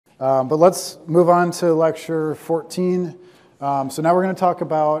But let's move on to lecture 14. So now we're going to talk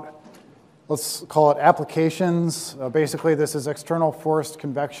about, let's call it applications. Basically, this is external forced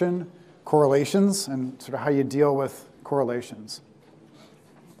convection, correlations, and sort of how you deal with correlations.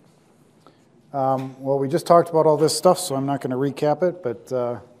 Well, we just talked about all this stuff, so I'm not going to recap it,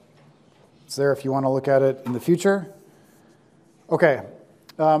 but it's there if you want to look at it in the future. Okay,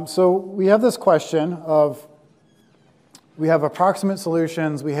 so we have this question of, we have approximate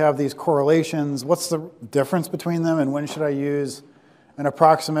solutions, we have these correlations. What's the difference between them, and when should I use an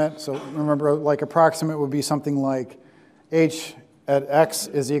approximate? So remember, like approximate would be something like h at x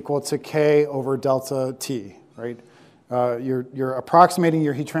is equal to k over delta t, right? You're approximating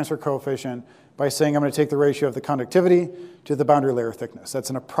your heat transfer coefficient by saying I'm going to take the ratio of the conductivity to the boundary layer thickness. That's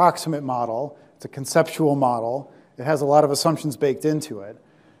an approximate model. It's a conceptual model. It has a lot of assumptions baked into it.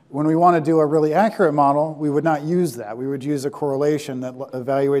 When we want to do a really accurate model, we would not use that. We would use a correlation that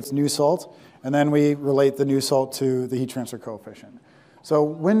evaluates nu-salt, and then we relate the nu-salt to the heat transfer coefficient. So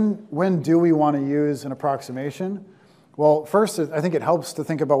when do we want to use an approximation? Well, first, I think it helps to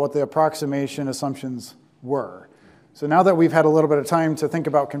think about what the approximation assumptions were. So now that we've had a little bit of time to think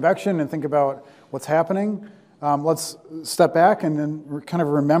about convection and think about what's happening, let's step back and then kind of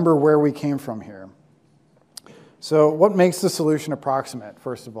remember where we came from here. So what makes the solution approximate,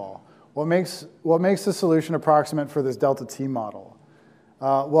 first of all? What makes the solution approximate for this delta T model?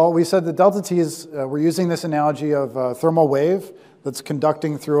 Well, we said that delta T is, we're using this analogy of a thermal wave that's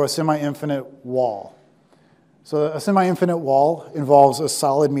conducting through a semi-infinite wall. So a semi-infinite wall involves a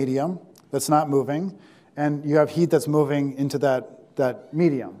solid medium that's not moving, and you have heat that's moving into that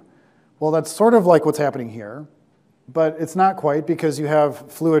medium. Well, that's sort of like what's happening here, but it's not quite because you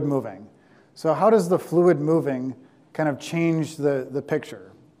have fluid moving. So how does the fluid moving kind of change the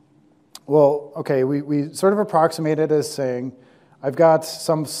picture? Well, okay, we sort of approximate it as saying, I've got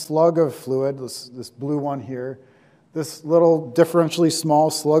some slug of fluid, this blue one here, this little differentially small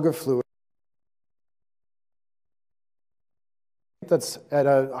slug of fluid that's at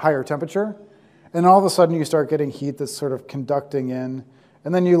a higher temperature. And all of a sudden, you start getting heat that's sort of conducting in.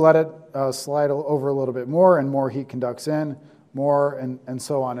 And then you let it slide over a little bit more, and more heat conducts in, more, and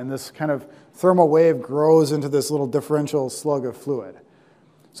so on. And this kind of thermal wave grows into this little differential slug of fluid.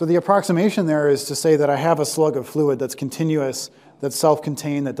 So the approximation there is to say that I have a slug of fluid that's continuous, that's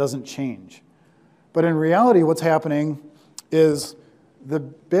self-contained, that doesn't change. But in reality, what's happening is the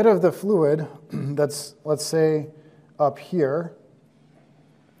bit of the fluid that's, let's say, up here,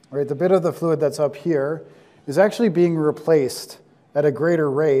 right, the bit of the fluid that's up here is actually being replaced at a greater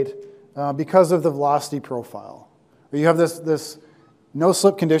rate because of the velocity profile. You have this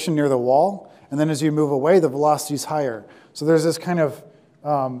no-slip condition near the wall, and then as you move away, the velocity is higher. So there's this kind of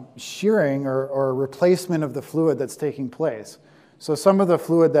shearing or replacement of the fluid that's taking place. So some of the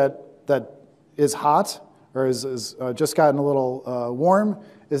fluid that is hot or is just gotten a little warm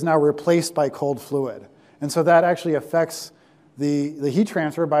is now replaced by cold fluid. And so that actually affects the heat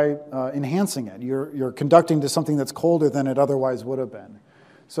transfer by enhancing it. You're conducting to something that's colder than it otherwise would have been.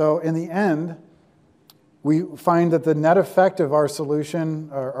 So in the end, we find that the net effect of our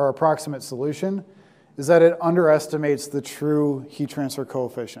solution, our approximate solution, is that it underestimates the true heat transfer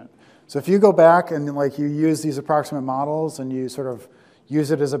coefficient. So if you go back and like you use these approximate models and you sort of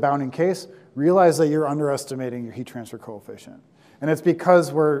use it as a bounding case, realize that you're underestimating your heat transfer coefficient. And it's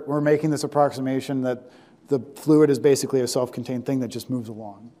because we're making this approximation that the fluid is basically a self-contained thing that just moves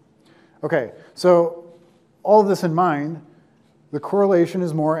along. Okay, so all of this in mind, the correlation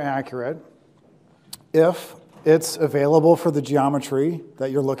is more accurate if it's available for the geometry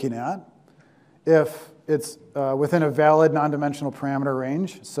that you're looking at, if it's within a valid non-dimensional parameter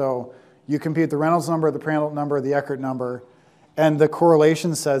range. So you compute the Reynolds number, the Prandtl number, the Eckert number, and the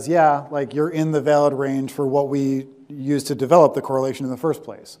correlation says, yeah, like you're in the valid range for what we used to develop the correlation in the first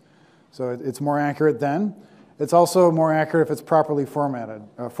place. So it's more accurate then. It's also more accurate if it's properly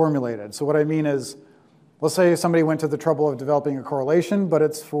formulated. So what I mean is, let's say somebody went to the trouble of developing a correlation, but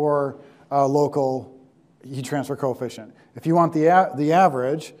it's for a local heat transfer coefficient. If you want the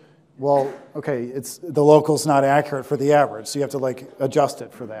average, well, okay, the local's not accurate for the average, so you have to like adjust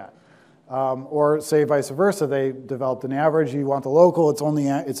it for that. Or say vice versa, they developed an average, you want the local, it's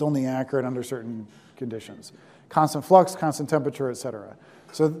only accurate under certain conditions. Constant flux, constant temperature, et cetera.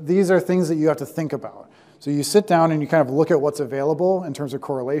 So these are things that you have to think about. So you sit down and you kind of look at what's available in terms of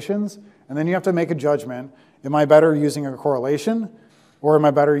correlations, and then you have to make a judgment. Am I better using a correlation, or am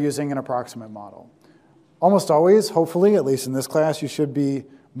I better using an approximate model? Almost always, hopefully, at least in this class, you should be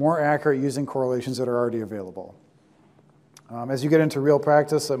more accurate using correlations that are already available. As you get into real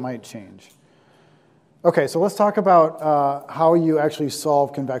practice, that might change. Okay, so let's talk about how you actually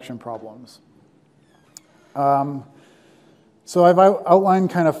solve convection problems. So I've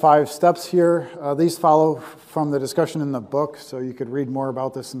outlined kind of 5 steps here. These follow from the discussion in the book, so you could read more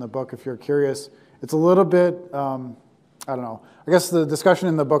about this in the book if you're curious. It's a little bit, I don't know, I guess the discussion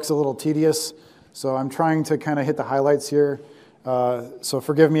in the book's a little tedious, so I'm trying to kind of hit the highlights here. So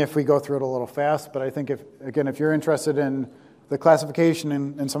forgive me if we go through it a little fast, but I think, if you're interested in the classification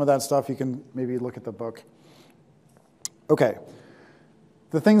and some of that stuff, you can maybe look at the book. Okay,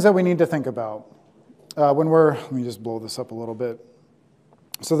 the things that we need to think about. Let me just blow this up a little bit.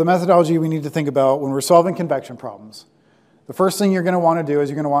 So the methodology we need to think about when we're solving convection problems. The first thing you're going to want to do is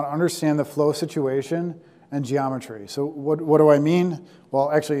you're going to want to understand the flow situation and geometry. So what do I mean? Well,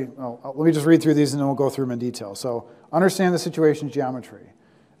 actually, let me just read through these and then we'll go through them in detail. So understand the situation geometry.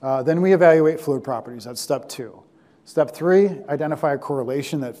 Then we evaluate fluid properties. That's step 2. Step 3, identify a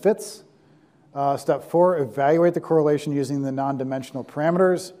correlation that fits. Step 4, evaluate the correlation using the non-dimensional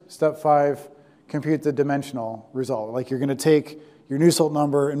parameters. Step 5, compute the dimensional result. Like you're going to take your Nusselt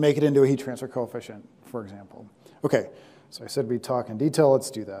number and make it into a heat transfer coefficient, for example. Okay, so I said we'd talk in detail. Let's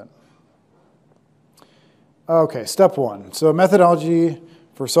do that. Okay, step 1. So methodology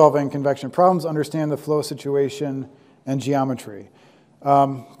for solving convection problems, understand the flow situation and geometry.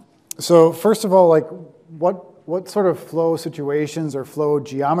 So first of all, like what sort of flow situations or flow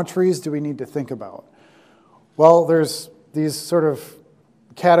geometries do we need to think about? Well, there's these sort of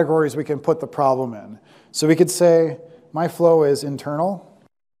categories we can put the problem in. So we could say my flow is internal,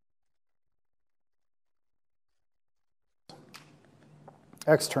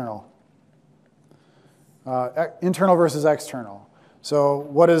 external, internal versus external. So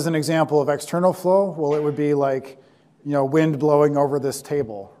what is an example of external flow? Well, it would be like, wind blowing over this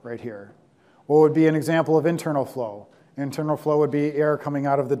table right here. What would be an example of internal flow? Internal flow would be air coming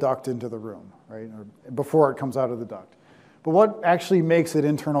out of the duct into the room, right? Or before it comes out of the duct. But what actually makes it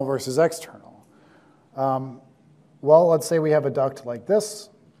internal versus external? Well, let's say we have a duct like this.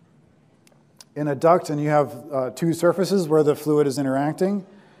 In a duct, and you have 2 surfaces where the fluid is interacting.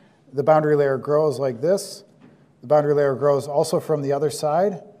 The boundary layer grows like this. The boundary layer grows also from the other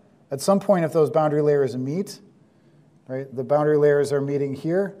side. At some point, if those boundary layers meet, right, the boundary layers are meeting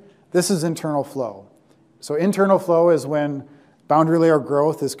here, this is internal flow. So internal flow is when boundary layer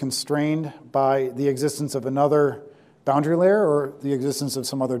growth is constrained by the existence of another boundary layer or the existence of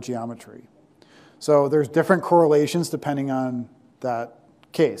some other geometry. So there's different correlations depending on that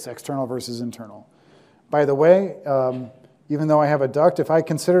case, external versus internal. By the way, even though I have a duct, if I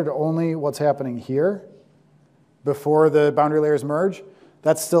considered only what's happening here before the boundary layers merge,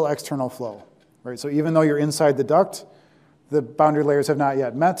 that's still external flow, right? So even though you're inside the duct, the boundary layers have not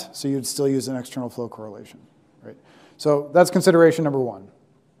yet met, so you'd still use an external flow correlation, right? So that's consideration number 1.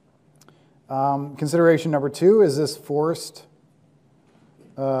 Consideration number 2, is this forced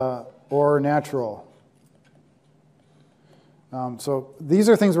or natural? So these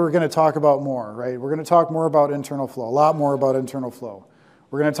are things we're going to talk about more, right? We're going to talk more about internal flow, a lot more about internal flow.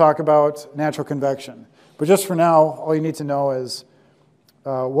 We're going to talk about natural convection. But just for now, all you need to know is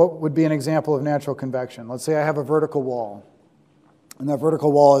what would be an example of natural convection. Let's say I have a vertical wall, and that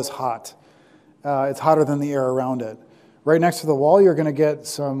vertical wall is hot. It's hotter than the air around it. Right next to the wall, you're going to get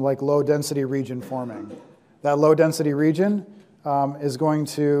some like low-density region forming. That low-density region is going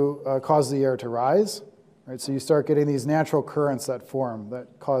to cause the air to rise. Right? So you start getting these natural currents that form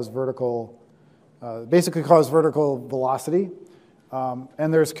that cause basically cause vertical velocity.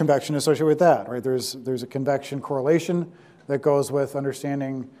 And there's convection associated with that. Right? There's a convection correlation that goes with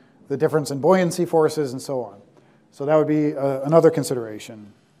understanding the difference in buoyancy forces and so on. So that would be another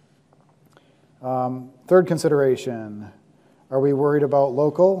consideration. Third consideration, are we worried about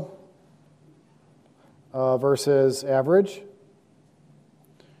local versus average?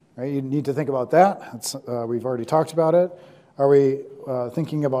 Right, you need to think about that. We've already talked about it. Are we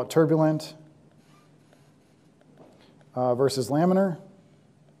thinking about turbulent versus laminar?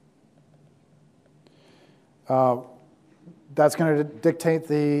 That's going to dictate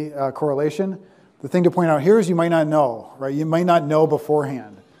the correlation. The thing to point out here is you might not know, right? You might not know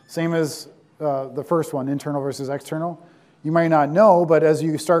beforehand. Same as the first one, internal versus external. You might not know, but as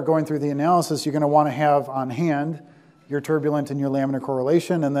you start going through the analysis, you're going to want to have on hand your turbulent and your laminar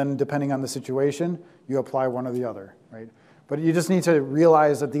correlation, and then depending on the situation, you apply one or the other, right? But you just need to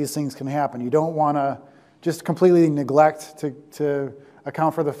realize that these things can happen. You don't want to just completely neglect to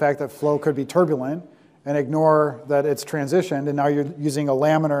account for the fact that flow could be turbulent and ignore that it's transitioned, and now you're using a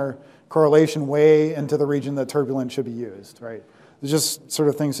laminar correlation way into the region that turbulent should be used, right? There's just sort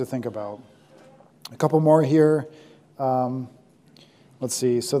of things to think about. A couple more here. Let's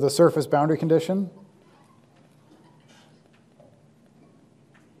see, so the surface boundary condition.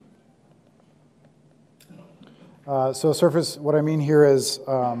 So surface, what I mean here is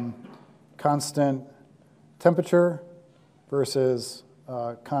constant temperature versus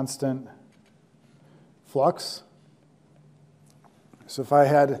constant flux. So if I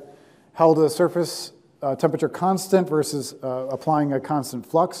had held a surface temperature constant versus applying a constant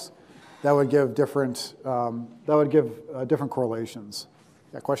flux, that would give different different correlations.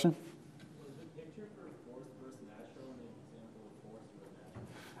 Yeah, question? Was the picture for force versus natural an example of force versus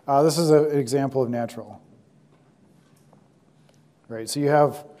natural? This is an example of natural. Right. So you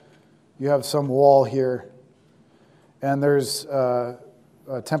have some wall here, and there's a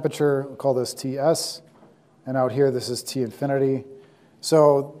temperature. We'll call this Ts, and out here this is T infinity.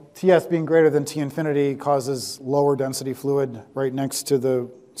 So Ts being greater than T infinity causes lower density fluid right next to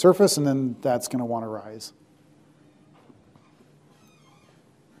the surface, and then that's going to want to rise.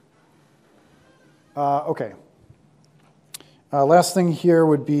 Okay. Last thing here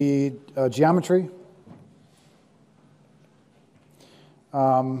would be geometry.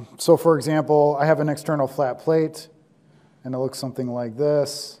 So for example, I have an external flat plate, and it looks something like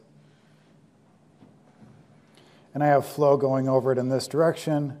this. And I have flow going over it in this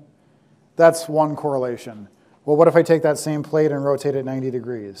direction. That's one correlation. Well, what if I take that same plate and rotate it 90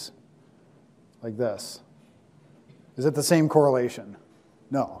 degrees, like this? Is it the same correlation?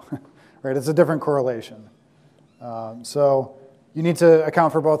 No, right? It's a different correlation. So you need to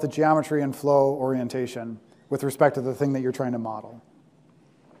account for both the geometry and flow orientation with respect to the thing that you're trying to model.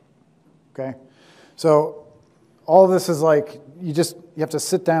 Okay? So all of this is like, you have to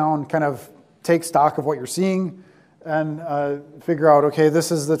sit down, kind of take stock of what you're seeing, and figure out, okay, this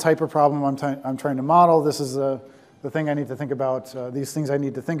is the type of problem I'm trying to model. This is the thing I need to think about, these things I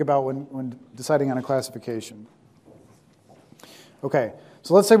need to think about when deciding on a classification. Okay,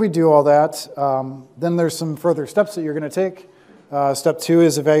 so let's say we do all that. Then there's some further steps that you're going to take. Step 2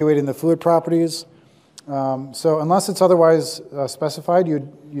 is evaluating the fluid properties. So unless it's otherwise specified,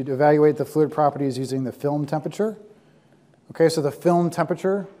 you'd evaluate the fluid properties using the film temperature. Okay, so the film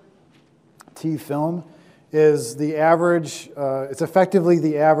temperature, T film, is the average, it's effectively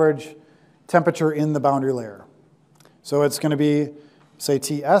the average temperature in the boundary layer. So it's going to be, say,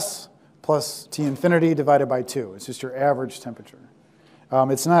 Ts plus T infinity divided by 2. It's just your average temperature.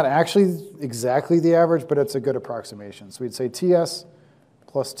 It's not actually exactly the average, but it's a good approximation. So we'd say Ts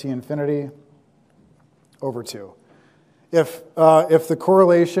plus T infinity over 2. If the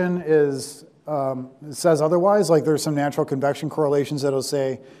correlation is, says otherwise, like there's some natural convection correlations that'll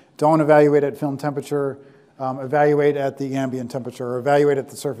say, don't evaluate at film temperature, evaluate at the ambient temperature, or evaluate at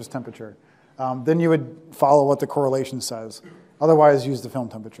the surface temperature. Then you would follow what the correlation says. Otherwise, use the film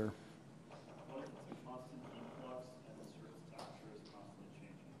temperature. What if it's a constant influx and the surface temperature is constantly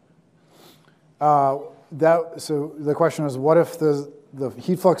changing? So the question is, what if the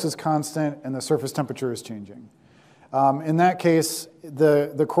heat flux is constant and the surface temperature is changing? In that case,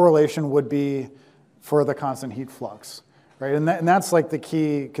 the correlation would be for the constant heat flux, right? And that's like the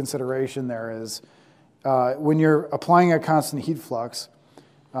key consideration there is, when you're applying a constant heat flux,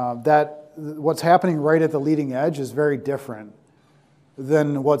 what's happening right at the leading edge is very different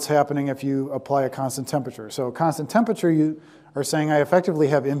than what's happening if you apply a constant temperature. So constant temperature, you are saying I effectively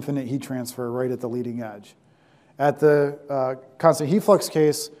have infinite heat transfer right at the leading edge. At the constant heat flux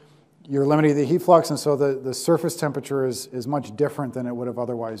case, you're limiting the heat flux, and so the surface temperature is much different than it would have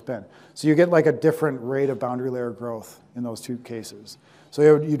otherwise been. So you get like a different rate of boundary layer growth in those two cases.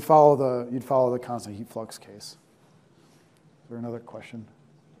 So you'd follow the constant heat flux case. Is there another question?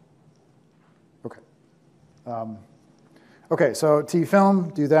 Okay. Okay, so T film,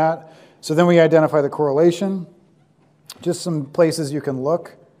 do that. So then we identify the correlation. Just some places you can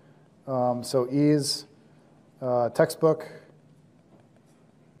look. So ease, textbook,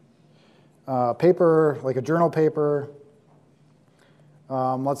 paper, like a journal paper.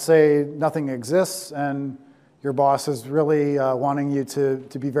 Let's say nothing exists and your boss is really wanting you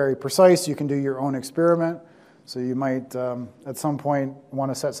to be very precise. You can do your own experiment. So you might, at some point,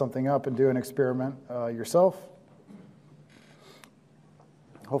 want to set something up and do an experiment yourself.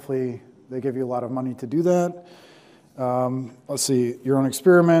 Hopefully, they give you a lot of money to do that. Let's see, your own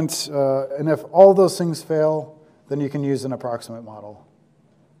experiment. And if all those things fail, then you can use an approximate model.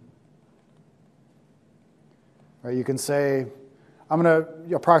 Right, you can say, I'm going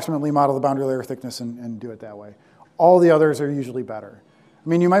to approximately model the boundary layer thickness and do it that way. All the others are usually better. I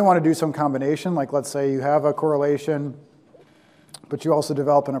mean, you might want to do some combination, like let's say you have a correlation, but you also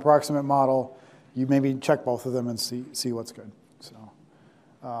develop an approximate model. You maybe check both of them and see what's good. So,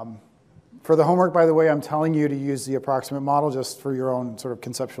 for the homework, by the way, I'm telling you to use the approximate model just for your own sort of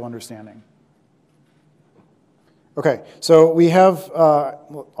conceptual understanding. Okay, so we have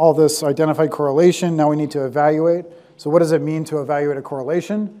all this identified correlation. Now we need to evaluate. So what does it mean to evaluate a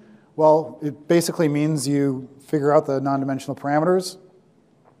correlation? Well, it basically means you figure out the non-dimensional parameters,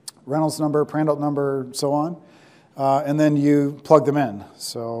 Reynolds number, Prandtl number, so on, and then you plug them in.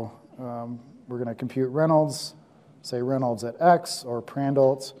 So we're going to compute Reynolds, say Reynolds at X, or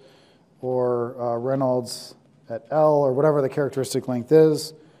Prandtl, or Reynolds at L, or whatever the characteristic length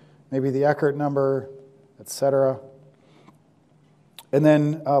is, maybe the Eckert number, etc. And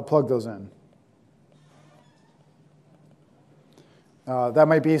then plug those in. That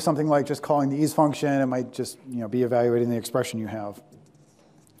might be something like just calling the ease function. It might just be evaluating the expression you have.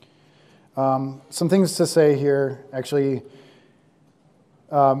 Some things to say here, actually,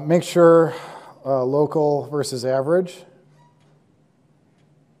 make sure local versus average.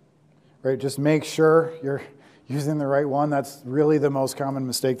 Right, just make sure you're using the right one. That's really the most common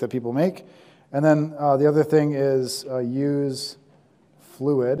mistake that people make. And then the other thing is use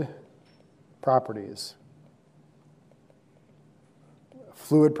fluid properties.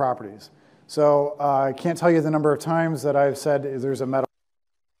 Fluid properties. So I can't tell you the number of times that I've said there's a metal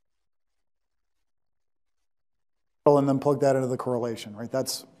and then plug that into the correlation, right?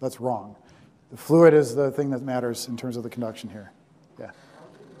 That's wrong. The fluid is the thing that matters in terms of the conduction here. Yeah.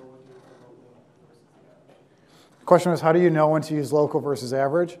 The question was, how do you know when to use local versus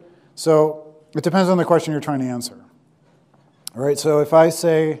average? So it depends on the question you're trying to answer. All right, so if I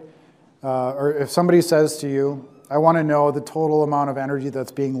say, or if somebody says to you, I want to know the total amount of energy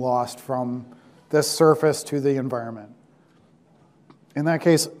that's being lost from this surface to the environment. In that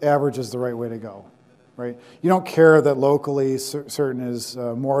case, average is the right way to go, right? You don't care that locally certain is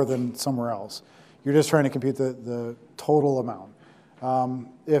more than somewhere else. You're just trying to compute the total amount.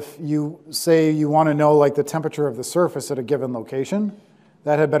 If you say you want to know like the temperature of the surface at a given location,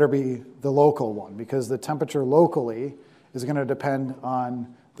 that had better be the local one, because the temperature locally is going to depend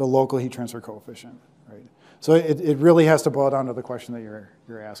on the local heat transfer coefficient, right? So it really has to boil down to the question that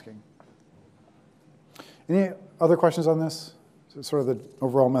you're asking. Any other questions on this? Sort of the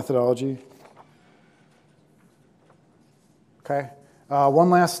overall methodology? Okay. One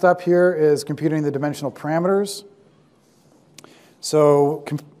last step here is computing the dimensional parameters. So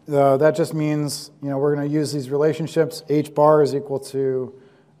that just means we're going to use these relationships. H bar is equal to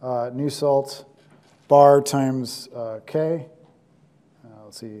Nusselt bar times K.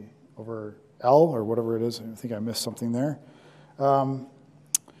 Let's see, over L or whatever it is. I think I missed something there.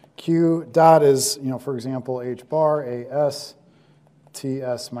 Q dot is, for example, H bar, AS,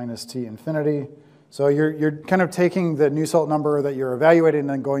 TS minus T infinity. So you're kind of taking the Nusselt number that you're evaluating and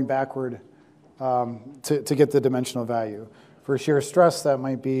then going backward to get the dimensional value. For shear stress, that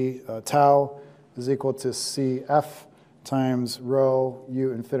might be tau is equal to CF times rho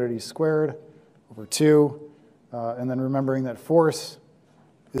U infinity squared over 2. And then remembering that force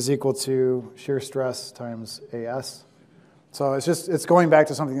is equal to shear stress times AS. So it's going back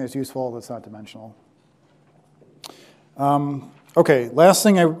to something that's useful that's not dimensional. Okay, last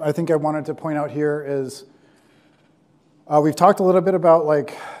thing I think I wanted to point out here is we've talked a little bit about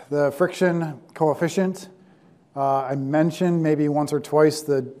like the friction coefficient. I mentioned maybe once or twice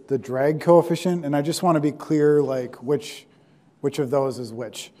the drag coefficient, and I just want to be clear like which of those is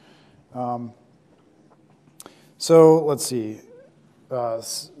which. So let's see.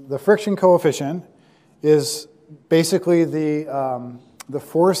 The friction coefficient is basically the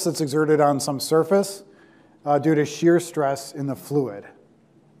force that's exerted on some surface due to shear stress in the fluid,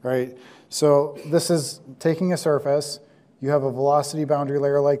 right? So this is taking a surface. You have a velocity boundary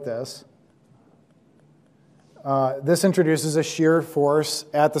layer like this. This introduces a shear force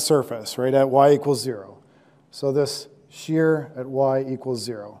at the surface, right, at y equals 0. So this shear at y equals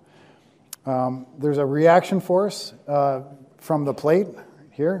 0. There's a reaction force from the plate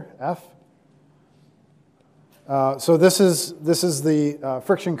here, F. So this is the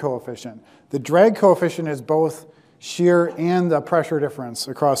friction coefficient. The drag coefficient is both shear and the pressure difference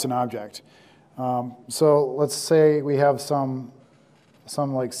across an object. So let's say we have some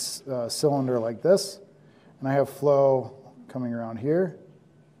like cylinder like this, and I have flow coming around here,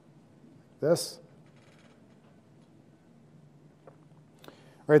 this.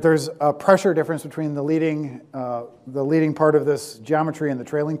 Right, there's a pressure difference between the leading part of this geometry and the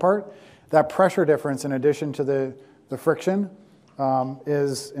trailing part. That pressure difference, in addition to the friction,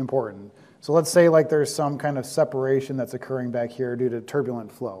 is important. So let's say like there's some kind of separation that's occurring back here due to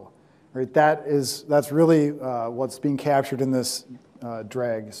turbulent flow. Right, that's really what's being captured in this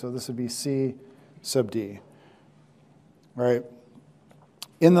drag. So this would be C sub D. Right.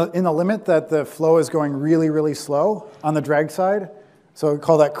 In the limit that the flow is going really, really slow on the drag side, so we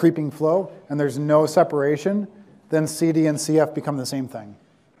call that creeping flow, and there's no separation, then CD and CF become the same thing,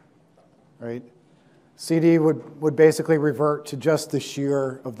 right? CD would basically revert to just the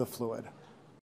shear of the fluid.